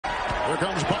Here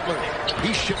comes Butler.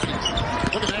 He's shifting.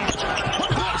 Look at that.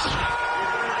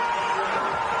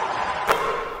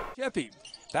 Chippy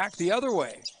back the other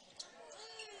way.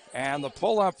 And the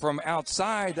pull-up from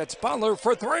outside, that's Butler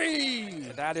for three.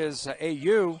 That is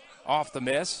AU off the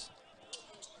miss.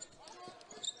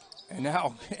 And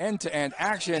now end-to-end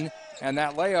action, and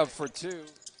that layup for two.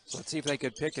 So let's see if they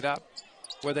could pick it up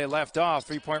where they left off.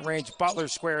 Three-point range, Butler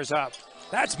squares up.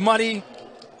 That's money.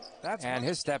 And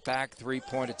his step-back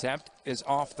three-point attempt is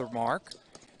off the mark.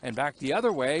 And back the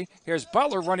other way, here's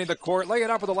Butler running the court, lay it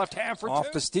up with the left hand for two.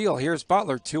 Off the steal, here's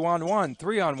Butler, 2-on-1,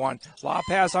 3-on-1. Lob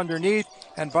pass underneath,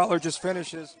 and Butler just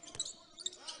finishes.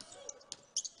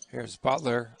 Here's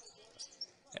Butler,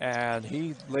 and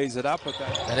he lays it up with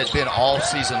that. That had been all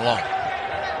season long.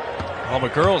 Well,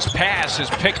 McGurl's pass is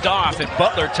picked off, and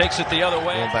Butler takes it the other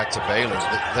way. Going back to Baylor,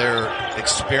 their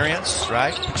experience,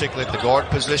 right, particularly at the guard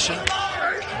position,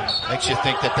 makes you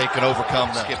think that they can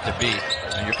overcome skip the beat.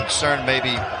 And you're concerned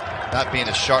maybe not being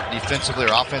as sharp defensively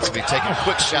or offensively, taking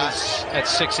quick shots. At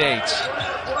 6'8".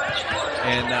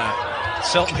 And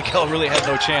Selton McGill really had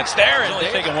no chance there. He's only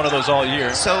taken one of those all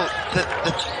year. So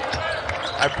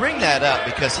I bring that up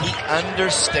because he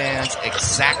understands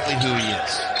exactly who he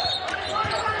is.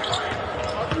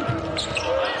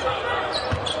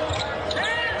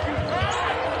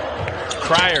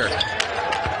 Cryer.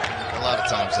 A lot of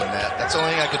times in that. That's the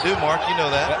only thing I could do, Mark. You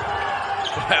know that.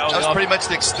 Well, that was pretty much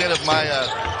the extent of my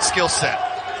skill set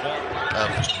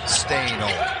of staying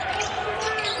on.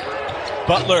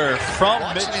 Butler from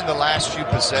watching the last few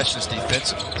possessions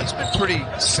defensively. It's been pretty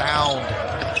sound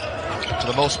for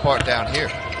the most part down here.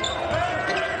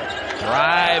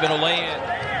 Drive and a lay-in.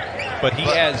 But he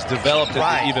has developed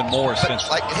it even more since.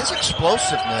 Like his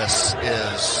explosiveness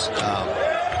is.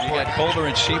 You got Boulder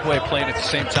and Sheboy playing at the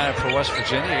same time for West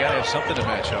Virginia. You got to have something to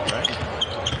match up, right?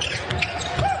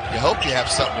 You hope you have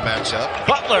something to match up.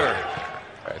 Butler.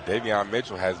 Davion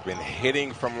Mitchell has been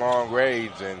hitting from long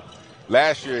range, and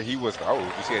last year he was. Oh,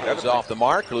 you see that was off the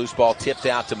mark. Loose ball tipped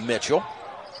out to Mitchell.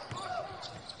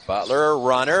 Butler,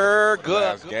 runner, good.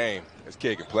 Last game, this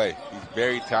kid can play. He's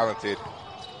very talented.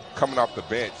 Coming off the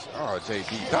bench. Oh,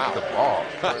 JB, got the ball.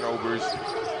 Turnovers,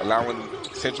 allowing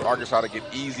Central Arkansas to get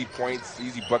easy points,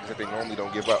 easy buckets that they normally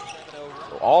don't give up.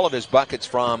 All of his buckets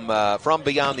from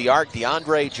beyond the arc.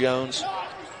 DeAndre Jones,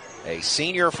 a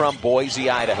senior from Boise,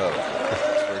 Idaho,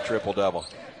 for a triple-double.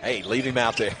 Hey, leave him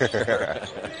out there.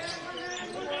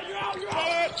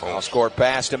 Ball scored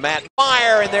pass to Matt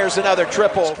Meyer, and there's another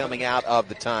triple coming out of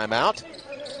the timeout.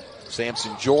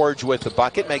 Samson George with the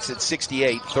bucket makes it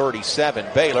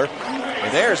 68-37 Baylor.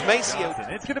 And there's Maceo.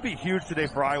 It's going to be huge today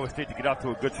for Iowa State to get out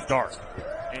to a good start.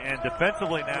 And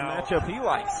defensively now, the matchup he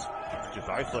likes. Just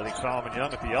isolating Solomon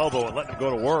Young at the elbow and letting him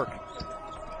go to work.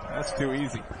 That's too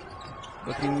easy.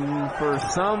 Looking for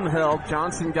some help.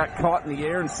 Johnson got caught in the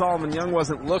air and Solomon Young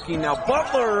wasn't looking. Now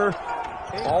Butler,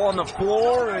 all on the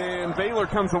floor, and Baylor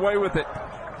comes away with it.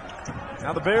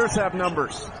 Now the Bears have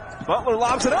numbers. Butler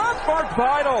lobs it up. Mark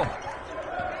Vidal.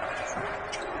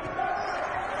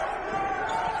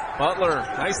 Butler,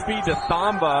 nice feed to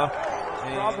Thamba.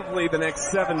 Probably the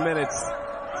next 7 minutes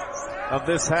of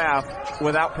this half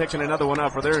without picking another one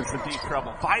up, or they're in some deep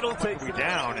trouble. Vidal takes me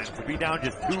down, and to be down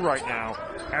just 2 right now,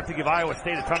 have to give Iowa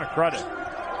State a ton of credit.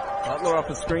 Butler off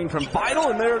the screen from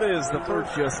Vidal, and there it is. The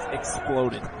first just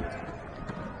exploded.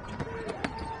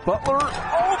 Butler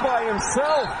all by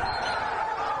himself.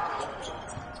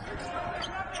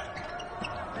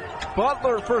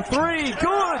 Butler for 3.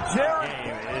 Good,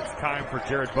 Jared. It's time for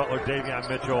Jared Butler, Davion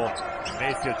Mitchell, and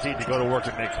Maceo Teague to go to work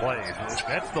and make plays.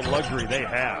 That's the luxury they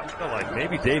have. I feel like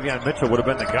maybe Davion Mitchell would have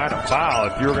been the guy to foul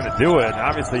if you were going to do it. And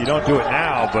obviously, you don't do it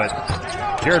now, but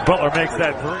Jared Butler makes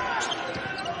that 3.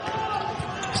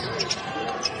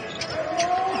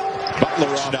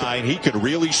 Butler off 9. He can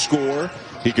really score.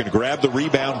 He can grab the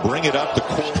rebound, bring it up the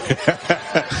court.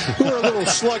 We're a little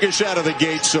sluggish out of the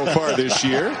gate so far this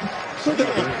year.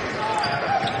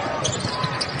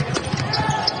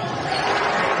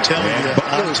 And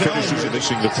Butler finishes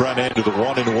missing the front end of the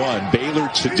 1-and-1. Baylor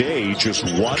today just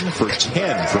 1 for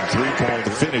 10 from three-point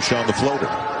finish on the floater.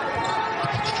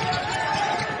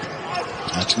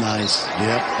 That's nice.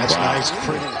 Yep, that's nice.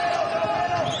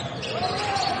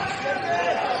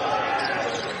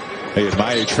 Hey, at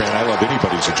my age, Fran, I love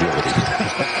anybody's agility.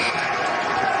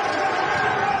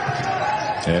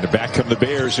 And back come the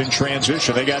Bears in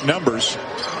transition. They got numbers.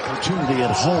 Opportunity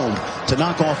at home to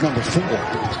knock off number 4.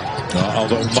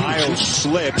 Although Miles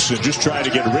slips and just trying to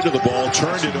get rid of the ball,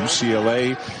 turned it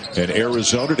UCLA and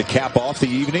Arizona to cap off the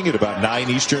evening at about 9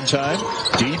 Eastern time.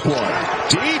 Deep one.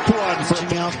 Deep one.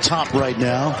 From out top right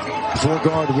now.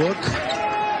 4-guard Rook.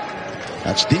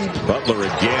 That's deep. Butler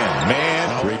again.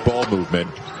 Man, great ball movement.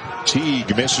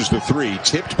 Teague misses the three.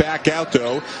 Tipped back out,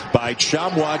 though, by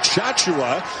Tchamwa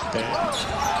Tchatchoua.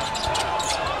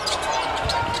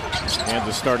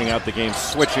 Kansas starting out the game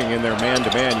switching in their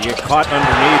man-to-man. You get caught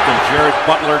underneath, and Jared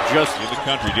Butler just... In the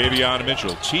country, Davion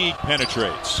Mitchell. Teague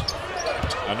penetrates.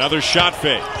 Another shot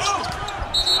fake.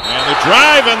 And the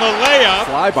drive and the layup.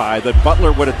 Flyby that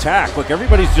Butler would attack. Look,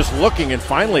 everybody's just looking, and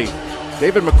finally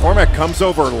David McCormack comes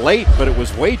over late, but it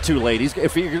was way too late.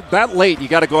 If you're that late, you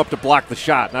got to go up to block the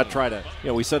shot, not try to.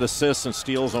 We said assists and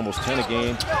steals almost 10 a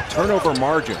game. Turnover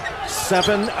margin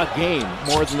 7 a game,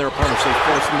 more than their opponents. They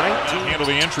forced 19. Handle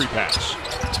the entry pass.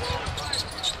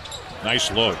 Nice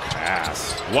look.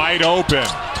 Pass. Wide open.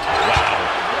 Wow.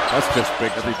 That's just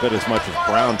big, every bit as much as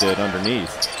Brown did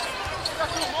underneath.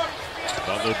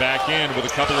 Butler back in with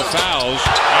a couple of fouls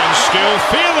and still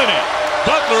feeling it.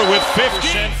 Butler with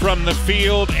 50% from the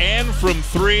field and from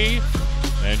three.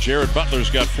 And Jared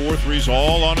Butler's got 4 threes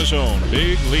all on his own.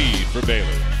 Big lead for Baylor.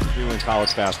 In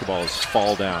college basketball is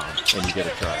fall down and you get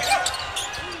a try.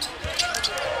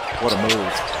 What a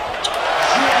move.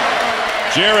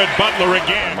 Jared Butler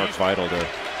again. Mark Vital to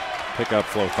pick up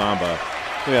Flo Thamba.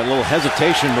 That little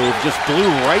hesitation move just blew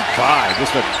right by.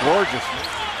 Just a gorgeous move.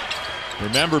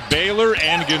 Remember, Baylor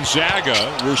and Gonzaga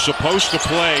were supposed to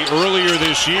play earlier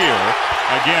this year.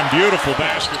 Again, beautiful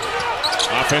basket.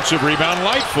 Offensive rebound,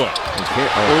 Lightfoot.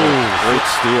 Great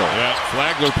steal. Yeah,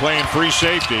 Flagler playing free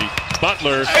safety.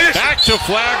 Butler back to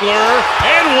Flagler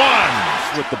and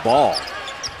one. With the ball.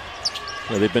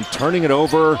 They've been turning it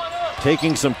over,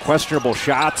 taking some questionable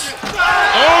shots.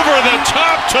 Over the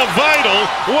top to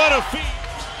Vital. What a feat.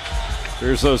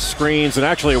 There's those screens, and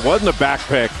actually it wasn't a back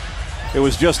pick. It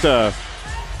was just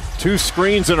 2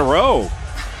 screens in a row.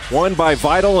 One by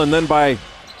Vital and then by...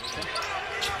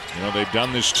 They've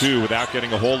done this too without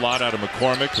getting a whole lot out of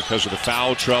McCormick because of the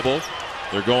foul trouble.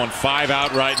 They're going 5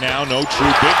 out right now. No true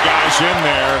big guys in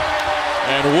there.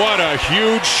 And what a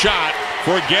huge shot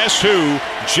for guess who?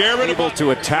 Jared able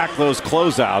to attack those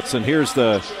closeouts. And here's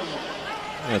the...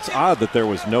 It's odd that there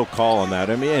was no call on that.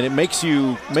 I mean, and it makes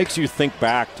you think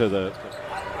back to the...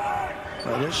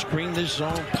 They'll screen this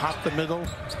zone, pop the middle.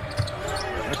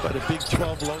 But a big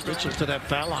 12 low gets into that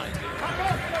foul line.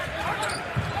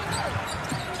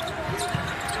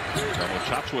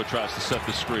 Tchatchoua tries to set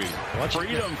the screen.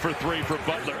 Freedom for 3 for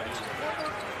Butler.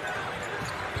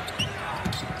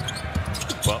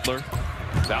 Butler,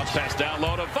 bounce pass down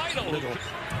low to Vital.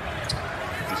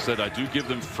 He said, I do give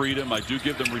them freedom, I do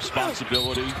give them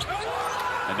responsibility,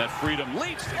 and that freedom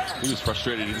leads. He was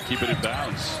frustrated he didn't keep it in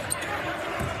bounds.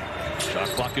 Shot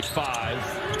clock at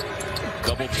 5.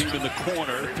 Double team in the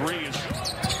corner. 3 is.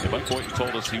 At one point, he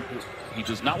told us he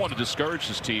does not want to discourage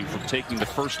his team from taking the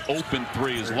first open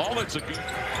 3 as long as it's a good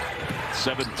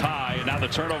 7 tie. And now the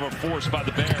turnover forced by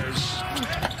the Bears.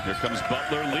 Here comes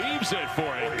Butler, leaves it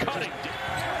for it. Cutting.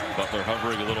 Butler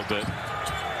hovering a little bit.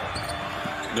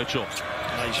 Mitchell.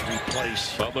 Nice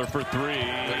replace. Butler for 3.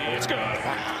 It's good.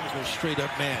 Go straight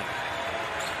up man.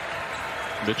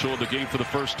 Mitchell in the game for the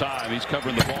first time. He's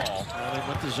covering the ball. They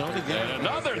went to zone again. And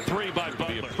another 3 by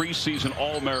Butler. A preseason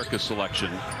All-America selection.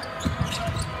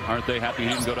 Aren't they happy he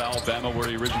didn't go to Alabama where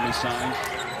he originally signed?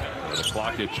 The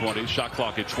clock at 20. Shot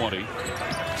clock at 20. See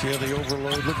how they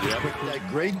overload. That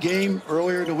great game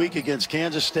earlier in the week against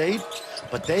Kansas State,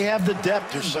 but they have the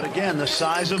depth. But again, the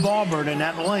size of Auburn and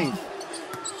that length.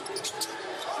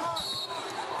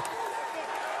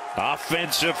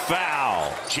 Offensive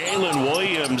foul. Jalen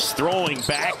Williams throwing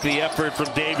back the effort from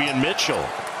Davion Mitchell.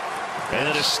 And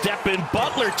then a step in,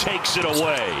 Butler takes it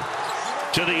away.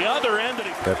 To the other end.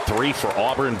 That 3 for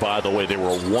Auburn, by the way, they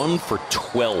were 1 for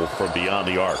 12 from beyond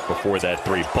the arc before that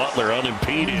 3. Butler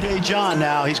unimpeded. Hey, John,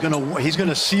 now he's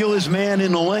gonna seal his man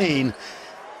in the lane,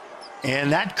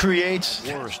 and that creates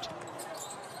worst.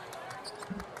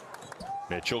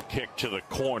 Mitchell kick to the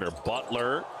corner.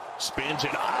 Butler spins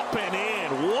it up and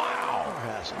in. Wow.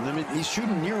 He's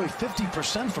shooting nearly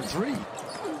 50% from 3.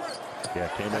 Yeah,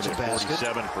 came in at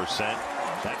 47%.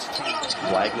 That's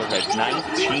Flagler had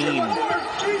 19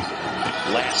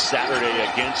 last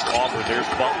Saturday against Auburn. There's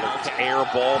Butler to air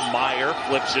ball. Meyer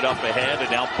flips it up ahead, and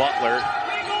now Butler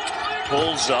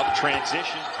pulls up,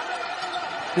 transition.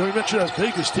 You mentioned that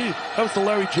Vegas team. That was the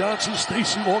Larry Johnson,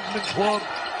 Stacey Longman club.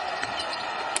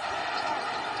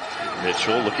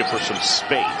 Mitchell looking for some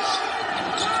space.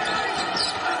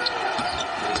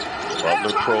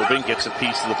 Butler probing, gets a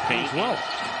piece of the paint. Well.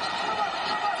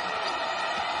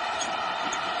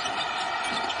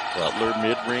 Butler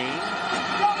mid-range.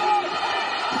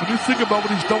 When you think about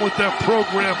what he's done with that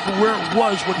program from where it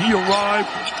was when he arrived,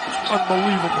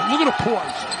 unbelievable. Look at the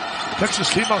poise. Texas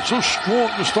came out so strong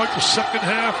to start the second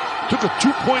half. Took a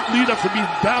 2-point lead after being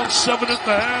down 7 at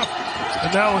the half.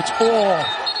 And now it's all.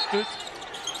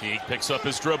 Teague picks up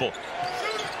his dribble.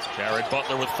 Jared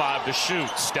Butler with 5 to shoot.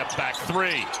 Step back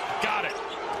 3. Got it.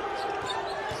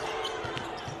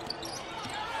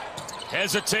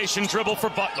 Hesitation dribble for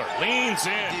Butler. Leans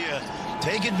in. Yeah,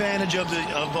 take advantage of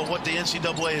what the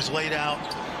NCAA has laid out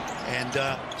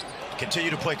and continue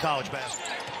to play college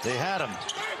basketball. They had him.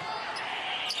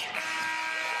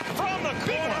 From the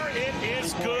corner, it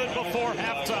is good before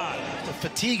halftime. The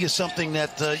fatigue is something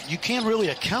that you can't really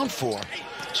account for.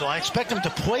 So I expect them to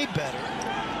play better.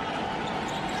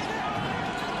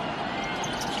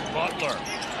 Butler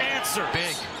answers.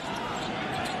 Big.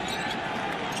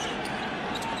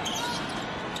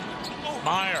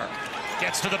 Meyer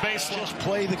gets to the baseline. Just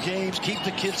play the games, keep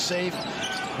the kids safe.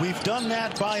 We've done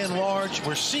that by and large.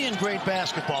 We're seeing great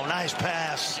basketball. Nice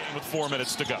pass. With 4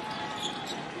 minutes to go.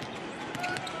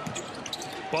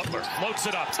 Butler floats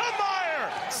it up to Meyer.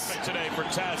 Today for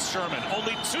Taz Sherman.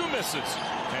 Only 2 misses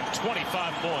and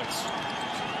 25 points.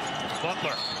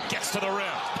 Butler gets to the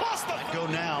rim. Plus the go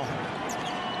now.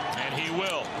 And he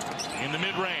will. In the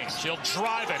mid-range. He'll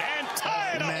drive it and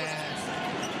tie it up.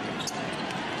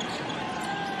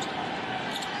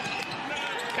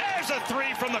 There's a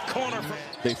 3 from the corner.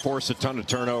 They force a ton of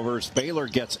turnovers. Baylor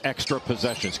gets extra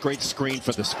possessions. Great screen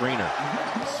for the screener.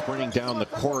 Sprinting down the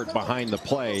court behind the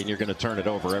play, and you're going to turn it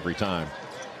over every time.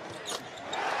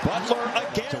 Butler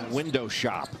again. To window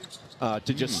shop.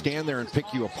 To just stand there and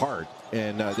pick you apart.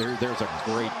 And there's a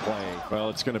great play. Well,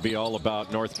 it's going to be all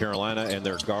about North Carolina and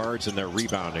their guards and their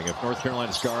rebounding. If North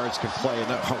Carolina's guards can play,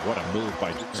 and what a move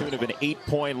by soon of an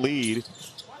 8-point lead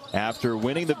after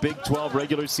winning the Big 12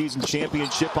 regular season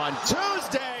championship on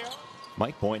Tuesday.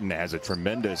 Mike Boynton has a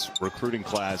tremendous recruiting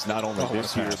class, not only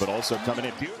this year, but also coming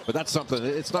in. But that's something,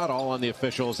 it's not all on the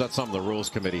officials. That's something the rules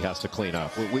committee has to clean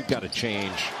up. We've got to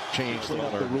change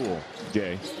the rule,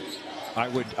 Jay. I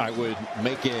would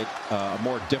make it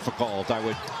more difficult. I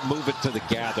would move it to the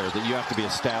gather, that you have to be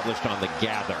established on the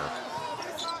gather.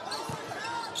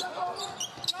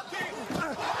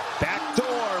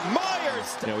 Backdoor,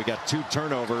 Myers. You know, we got 2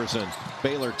 turnovers and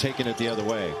Baylor taking it the other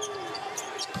way.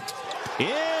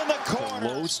 In the corner.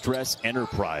 Low-stress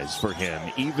enterprise for him,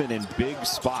 even in big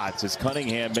spots, as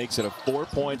Cunningham makes it a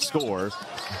 4-point score.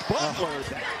 Butler.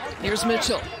 Here's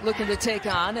Mitchell looking to take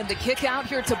on, and the kick out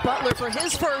here to Butler for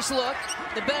his first look.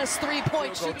 The best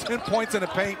 3-point shoot. 10 points in the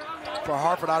paint for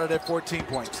Hartford out of their 14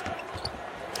 points.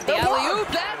 The alley-oop,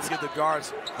 that's... Give the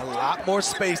guards a lot more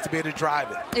space to be able to drive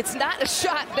it. It's not a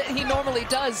shot that he normally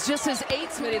does, just his 8,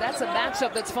 Smitty. That's a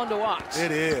matchup that's fun to watch.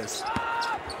 It is.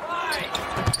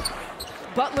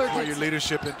 Butler where your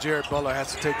leadership and Jared Butler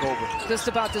has to take over. Just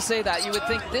about to say that. You would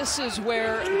think this is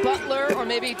where Butler or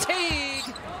maybe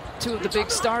Teague, 2 of the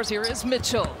big stars here is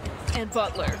Mitchell and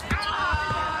Butler.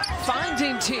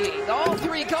 Finding Teague. All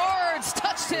 3 guards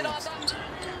touched it on.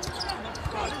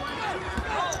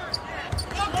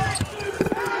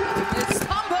 It's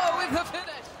Combo with the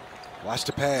finish. Watch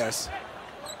the pass.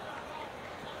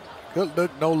 Good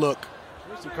look, no look.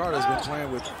 Mr. Carter has been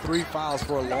playing with 3 fouls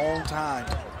for a long time.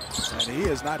 And he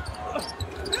is not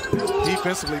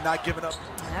defensively not giving up.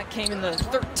 That came in the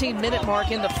 13-minute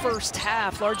mark in the first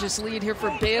half. Largest lead here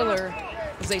for Baylor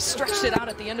as they stretched it out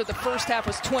at the end of the first half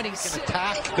was 26.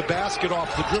 Attack the basket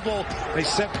off the dribble. They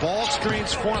set ball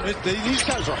screens for him. These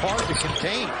guys are hard to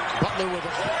contain. Butler with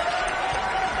it.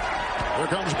 Here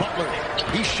comes Butler.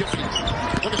 He's shifting.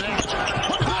 Look at that.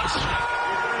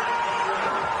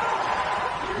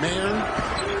 Mayer.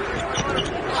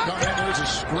 There's a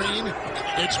screen.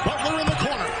 It's Butler in the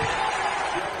corner.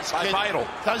 Vital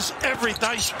does every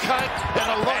nice cut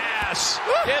and a look. Pass.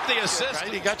 Get the assist.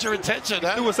 Right, he got your attention.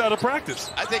 He was out of practice.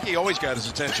 I think he always got his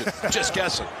attention. Just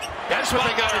guessing. That's what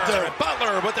they got to do.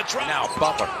 Butler with the drop. Now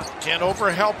Butler can't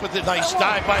overhelp with the nice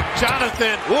dive by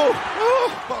Jonathan. Ooh.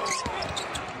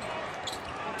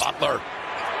 Butler.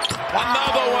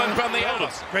 Another one from the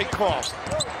out. Great call.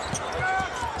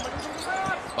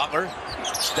 Butler.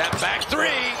 Step back 3.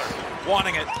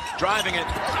 Wanting it. Driving it.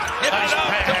 Hit nice it up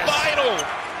pass. to Vital.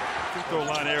 Free throw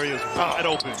line area is wide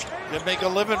open. They make a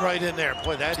living right in there.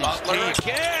 Boy, that is Butler deep.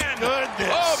 again. Goodness.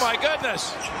 Oh, my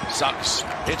goodness. Sucks.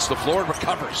 Hits the floor and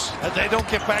recovers. And they don't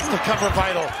get back to cover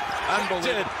Vital.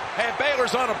 Unbelievable. And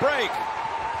Baylor's on a break.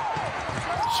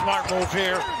 Smart move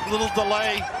here. Little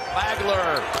delay.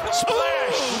 Wagler.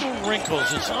 Splash. Little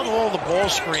wrinkles. It's not all the ball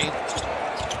screen.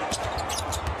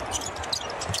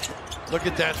 Look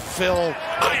at that fill.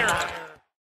 Meyer.